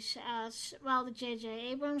series, as well the J.J.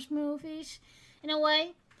 Abrams movies, in a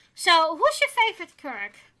way. So, who's your favorite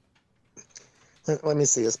Kirk? Let me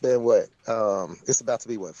see. It's been what? It's about to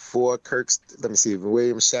be what? Four Kirks. Let me see.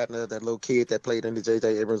 William Shatner, that little kid that played in the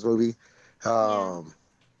J.J. Abrams movie. Yeah. Um,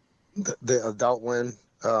 the adult one.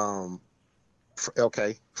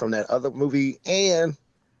 Okay, from that other movie, and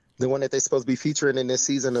the one that they're supposed to be featuring in this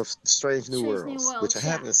season of Strange New Strange New Worlds, which I Worlds,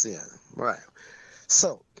 yeah. haven't seen. Right.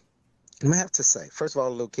 So I'm gonna have to say, first of all,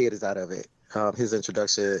 the little kid is out of it. His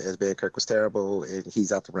introduction as Ben Kirk was terrible, and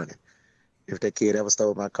he's out the running. If that kid ever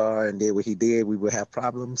stole my car and did what he did, we would have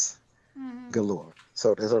problems Hmm. galore.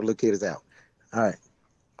 So that's our little kid is out. All right.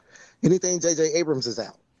 Anything J.J. Abrams is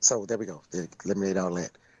out. So there we go. Eliminate all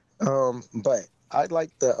that. But I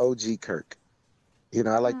like the OG Kirk. You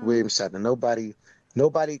know, I like Hmm. William Shatner.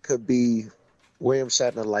 Nobody could be William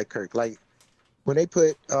Shatner like Kirk. Like when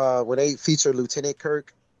they feature Lieutenant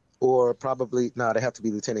Kirk, or probably no, they have to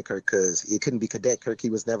be Lieutenant Kirk because it couldn't be Cadet Kirk. He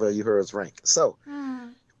was never a Uhura's rank. So Hmm.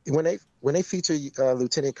 when they feature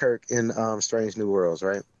Lieutenant Kirk in Strange New Worlds,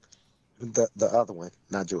 right? The other one,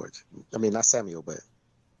 not George. I mean, not Samuel, but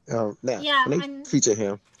now Yeah, when they feature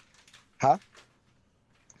him, huh?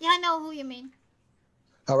 yeah, I know who you mean.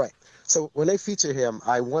 All right. So when they feature him,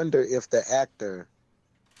 I wonder if the actor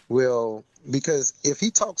will, because if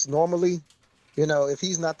he talks normally, if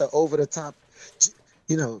he's not the over the top,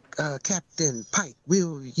 Captain Pike,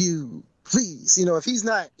 will you please? If he's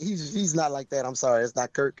not like that. I'm sorry, it's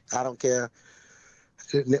not Kirk. I don't care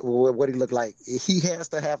what he looked like. He has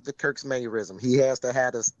to have the Kirk's mannerism. He has to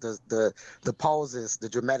have the pauses, the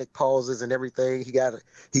dramatic pauses and everything. He got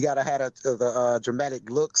to have the dramatic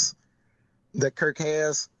looks that Kirk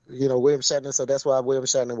has. William Shatner. So that's why William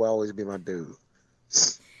Shatner will always be my dude.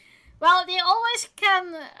 Well, they always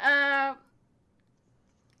can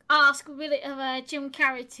ask Jim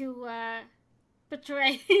Carrey to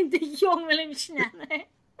portray the young William Shatner.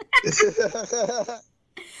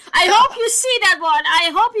 I hope you see that one.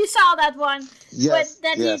 I hope you saw that one. Yes,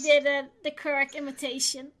 That he yes, did the correct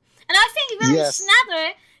imitation. And I think William yes.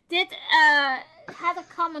 Shatner did had a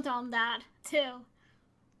comment on that too.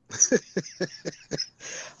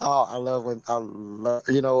 Oh,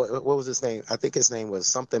 what was his name? I think his name was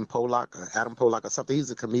something Pollock, or Adam Pollock, or something. He's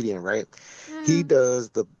a comedian, right? He Mm. does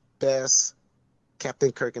the best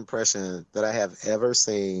Captain Kirk impression that I have ever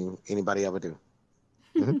seen anybody ever do.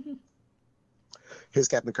 Mhm. His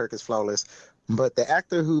Captain Kirk is flawless. But the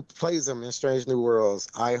actor who plays him in Strange New Worlds,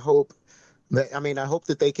 I hope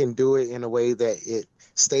that they can do it in a way that it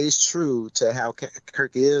stays true to how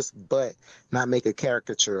Kirk is, but not make a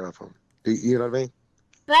caricature of him. You know what I mean?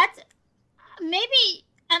 But maybe,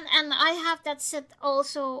 and I have that set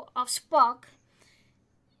also of Spock.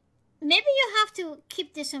 Maybe you have to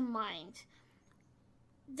keep this in mind.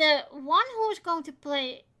 The one who is going to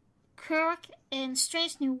play Kirk in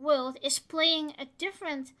Strange New World is playing a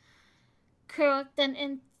different Kirk than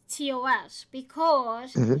in TOS,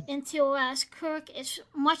 because Hmm. in TOS Kirk is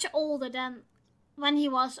much older than when he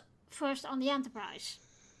was first on the Enterprise.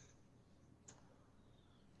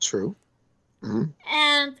 True. Hmm.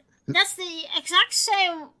 And that's the exact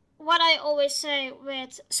same what I always say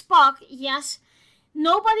with Spock. Yes,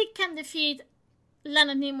 nobody can defeat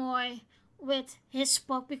Leonard Nimoy with his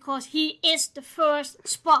Spock because he is the first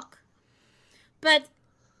Spock. But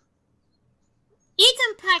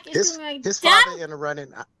Ethan Peck is His doing a his father damn. in the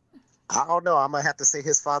running. I don't know. I'm gonna have to say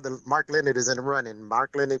his father, Mark Leonard, is in the running.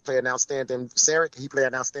 Mark Leonard play an outstanding Sarek. He play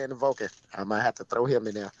an outstanding Vulcan. I might have to throw him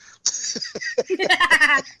in there.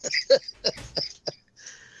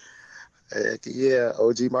 Yeah,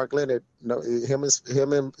 OG Mark Leonard. No, him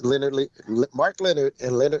and Mark Leonard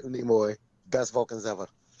and Leonard Nimoy, best Vulcans ever.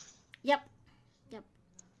 Yep, yep.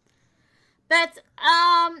 But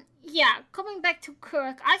yeah, coming back to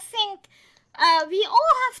Kirk, I think we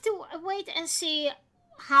all have to wait and see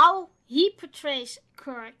how he portrays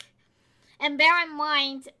Kirk, and bear in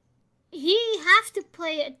mind he have to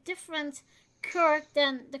play a different Kirk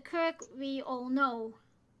than the Kirk we all know.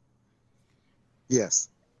 Yes.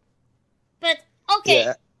 But okay,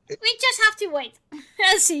 Yeah. we just have to wait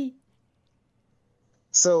and see.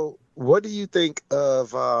 So, what do you think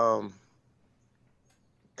of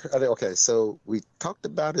Okay, so we talked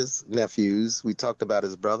about his nephews. We talked about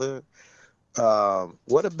his brother.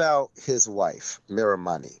 What about his wife,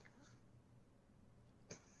 Miramani?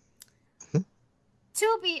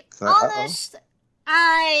 To be Uh-oh. honest,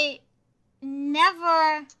 I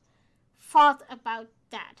never thought about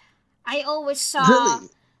that. I always saw, Really?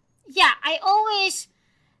 yeah, I always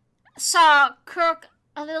saw Kirk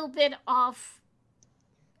a little bit of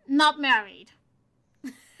not married.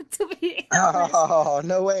 To be honest, Oh,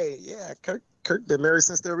 no way. Yeah, Kirk been married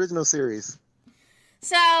since the original series.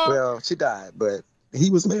 so Well, she died, but he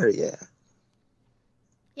was married, yeah.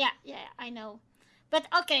 yeah, yeah, I know. But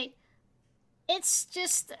okay, it's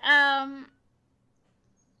just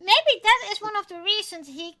maybe that is one of the reasons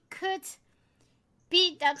he could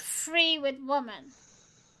be that free with women.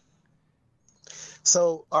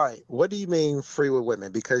 So, all right, what do you mean free with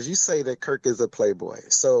women? Because you say that Kirk is a playboy.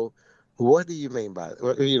 So, what do you mean by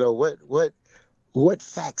it? What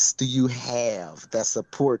facts do you have that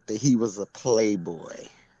support that he was a playboy?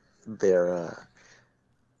 There,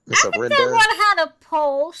 Miss I think that Arinda. one had a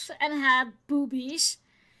pulse and had boobies.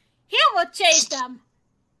 He would chase them.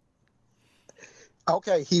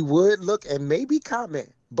 Okay, he would look and maybe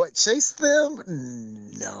comment, but chase them?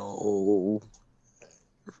 No,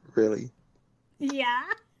 really. Yeah.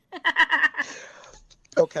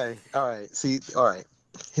 Okay, all right. See, all right.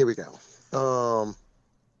 Here we go. Um,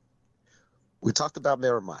 we talked about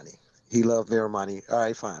Miramani. He loved Miramani. All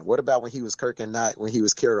right, fine. What about when he was Kirk and not when he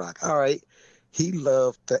was Kirok? All right. He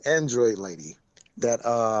loved the android lady that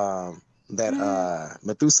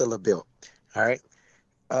Methuselah built. All right.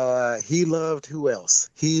 He loved who else?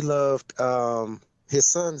 He loved his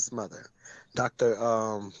son's mother, Dr.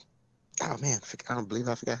 Oh man, I don't believe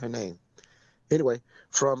I forgot her name. Anyway,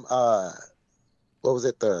 from what was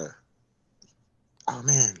it? Oh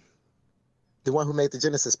man, the one who made the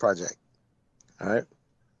Genesis project. All right.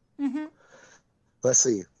 Mm-hmm. Let's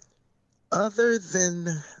see. Other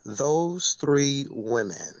than those three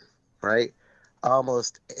women, right?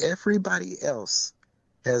 Almost everybody else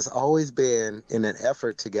has always been in an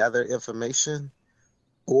effort to gather information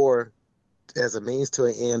or as a means to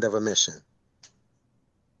an end of a mission.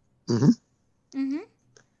 hmm Mm-hmm.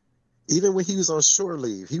 Even when he was on shore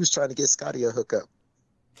leave, he was trying to get Scotty a hookup.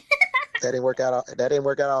 That didn't work out. That didn't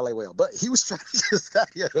work out all that well. But he was trying to get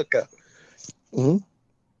Scotty a hookup. hmm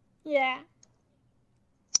Yeah.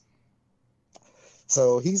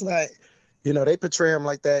 So he's not. They portray him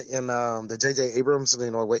like that in the J.J. Abrams.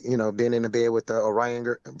 Being in the bed with the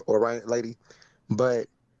Orion lady, but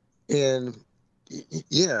in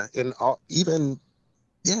yeah, in all, even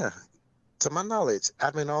yeah, to my knowledge,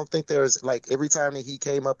 I mean, I don't think there's like every time that he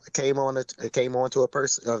came on to a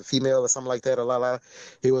person, a female or something like that,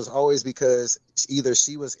 it was always because either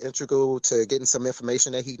she was integral to getting some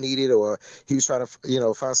information that he needed, or he was trying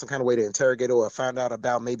to, find some kind of way to interrogate her or find out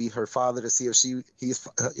about maybe her father to see if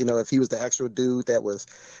if he was the actual dude that was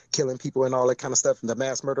killing people and all that kind of stuff, and the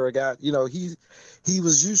mass murderer guy. He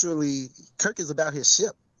was usually Kirk is about his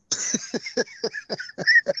ship.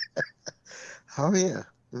 Oh yeah.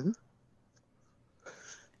 hmm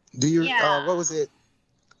Do you Yeah. what was it?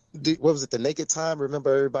 What was it? The naked time?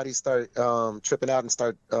 Remember, everybody start tripping out and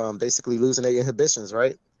start basically losing their inhibitions,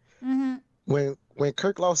 right? Mm-hmm. When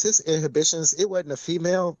Kirk lost his inhibitions, it wasn't a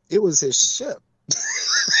female; it was his ship.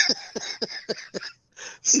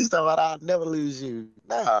 He's talking about, "I'll never lose you."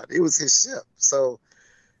 Nah, it was his ship. So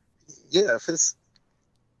yeah, if it's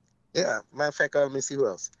Matter of fact, let me see who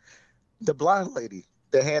else. The blonde lady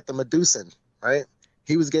that had the Medusan, right?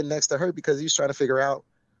 He was getting next to her because he was trying to figure out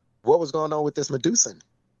what was going on with this Medusan.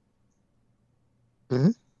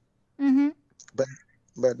 hmm Mm-hmm.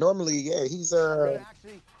 But normally, yeah, he's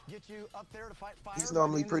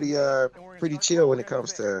normally pretty chill when it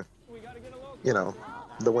comes to you know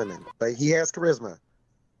the women, but he has charisma.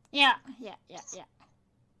 Yeah. Yeah. Yeah. Yeah.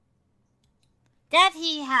 That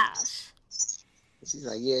he has. She's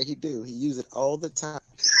like, yeah, he do. He use it all the time.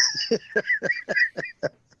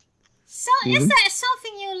 So, is hmm there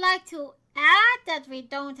something you like to add that we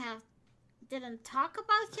didn't talk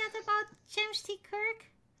about yet about James T. Kirk?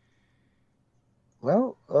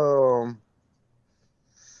 Well,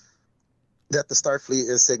 that the Starfleet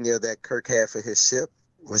insignia that Kirk had for his ship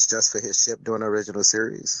was just for his ship during the original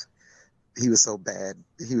series. He was so bad.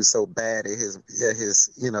 He was so bad at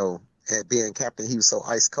at being captain. He was so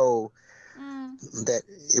ice cold Mm. that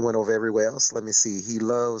it went over everywhere else. Let me see. He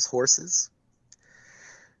loves horses.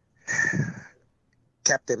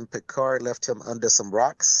 Captain Picard left him under some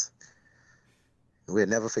rocks. We'll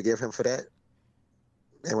never forgive him for that.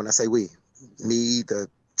 And when I say we, me, the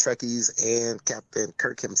Trekkies, and Captain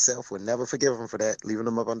Kirk himself would never forgive him for that, leaving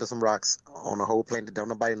him up under some rocks on a whole planet that don't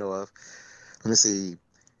nobody know of. Let me see.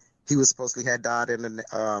 He was supposedly had died on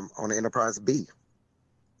the Enterprise B.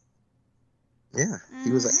 Yeah,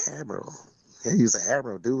 he was Mm-hmm. an admiral. Yeah, he was an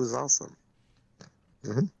admiral. Dude was awesome.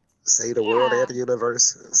 hmm Saved the world Yeah. and the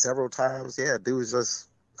universe several times. Yeah, dude was just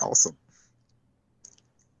awesome.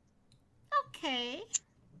 Okay.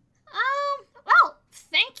 Well,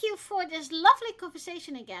 thank you for this lovely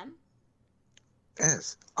conversation again.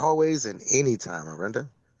 Yes, always and anytime, Miranda.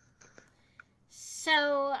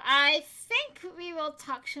 So, I think we will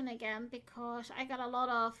talk soon again because I got a lot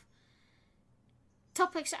of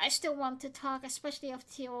topics I still want to talk, especially of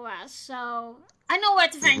TOS. So I know where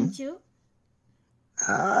to find you.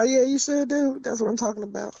 Yeah, you sure do. That's what I'm talking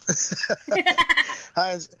about.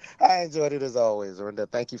 I, I enjoyed it as always, Linda.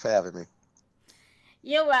 Thank you for having me.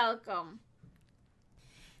 You're welcome.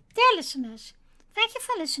 Dear listeners, thank you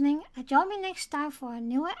for listening and join me next time for a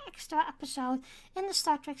new extra episode in the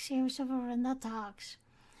Star Trek series of Orinda Talks.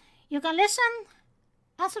 You can listen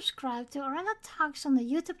and subscribe to Orinda Talks on the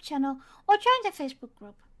YouTube channel or join the Facebook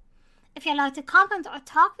group. If you'd like to comment or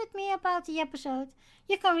talk with me about the episode,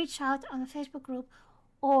 you can reach out on the Facebook group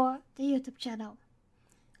or the YouTube channel.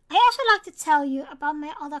 I also like to tell you about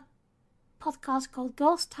my other podcast called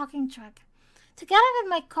Girls Talking Trek. Together with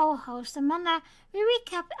my co-host Amanda, we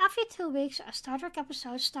recap every 2 weeks a Star Trek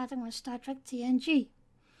episode starting with Star Trek TNG.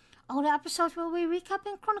 All the episodes will be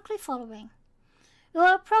recapped chronically following. We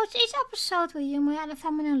will approach each episode with humor and a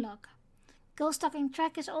feminine look. Girls Talking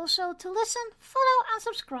Trek is also to listen, follow and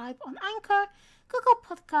subscribe on Anchor, Google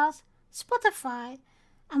Podcasts, Spotify,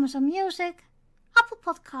 Amazon Music, Apple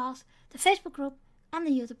Podcasts, the Facebook group and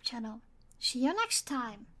the YouTube channel. See you next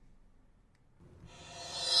time.